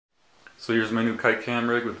So here's my new Kite-Cam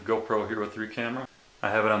rig with the GoPro Hero3 camera.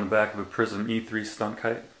 I have it on the back of a Prism E3 stunt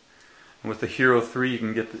kite. And with the Hero 3 you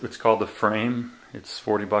can get, it's called the frame. It's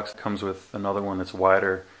 40 bucks. It comes with another one that's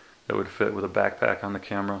wider that would fit with a backpack on the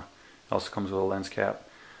camera. It also comes with a lens cap.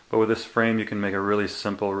 But with this frame you can make a really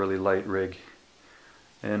simple, really light rig.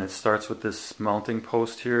 And it starts with this mounting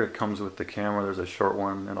post here. It comes with the camera. There's a short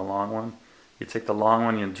one and a long one. You take the long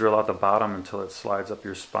one, you drill out the bottom until it slides up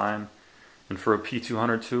your spine. And for a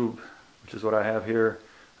P200 tube, which is what I have here,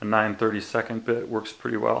 a 9/32 bit works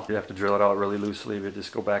pretty well. You have to drill it out really loosely. You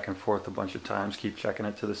just go back and forth a bunch of times, keep checking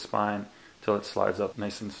it to the spine until it slides up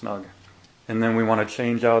nice and snug. And then we want to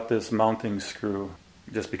change out this mounting screw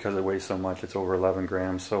just because it weighs so much. It's over 11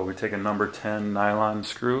 grams. So we take a number 10 nylon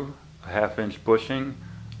screw, a 1/2-inch bushing,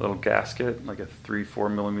 a little gasket, like a 3-4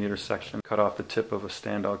 millimeter section, cut off the tip of a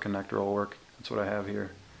standout connector will work. That's what I have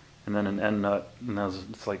here. And then an end nut, and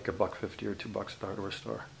it's like $1.50 or $2 at the hardware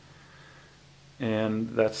store.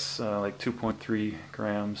 And that's like 2.3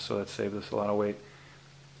 grams, so that saves us a lot of weight.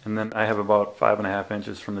 And then I have about 5.5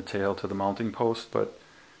 inches from the tail to the mounting post, but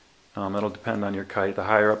it'll depend on your kite. The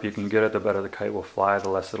higher up you can get it, the better the kite will fly, the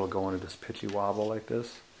less it'll go into this pitchy wobble like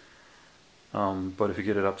this. But if you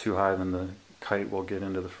get it up too high, then the kite will get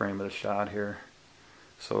into the frame of the shot here.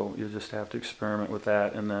 So you just have to experiment with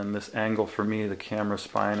that. And then this angle for me, the camera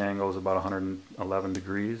spine angle is about 111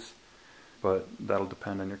 degrees. But that'll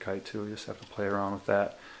depend on your kite too. You just have to play around with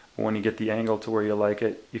that. But when you get the angle to where you like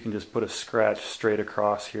it, you can just put a scratch straight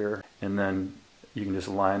across here, and then you can just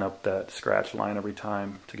line up that scratch line every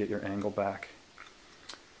time to get your angle back.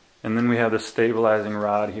 And then we have the stabilizing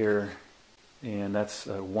rod here, and that's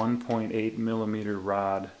a 1.8 millimeter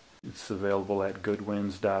rod. It's available at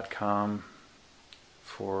goodwins.com.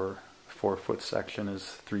 For 4-foot section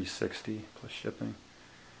is $360 plus shipping.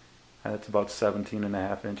 That's about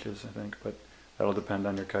 17.5 inches, I think, but that'll depend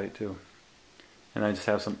on your kite too. And I just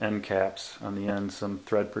have some end caps on the end, some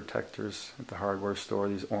thread protectors at the hardware store.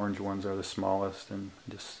 These orange ones are the smallest, and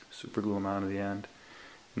just super glue them onto the end.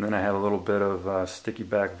 And then I have a little bit of sticky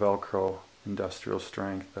back Velcro industrial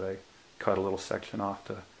strength that I cut a little section off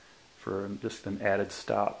for just an added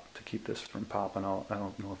stop to keep this from popping out. I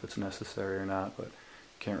don't know if it's necessary or not, but it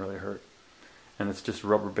can't really hurt. And it's just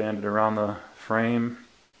rubber banded around the frame.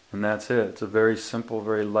 And that's it. It's a very simple,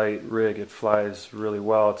 very light rig. It flies really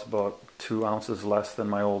well. It's about 2 ounces less than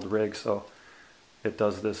my old rig, so it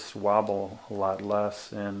does this wobble a lot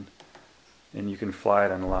less, and you can fly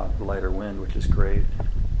it on a lot lighter wind, which is great.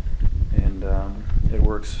 And it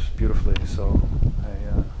works beautifully, so I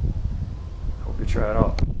hope you try it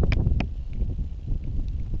out.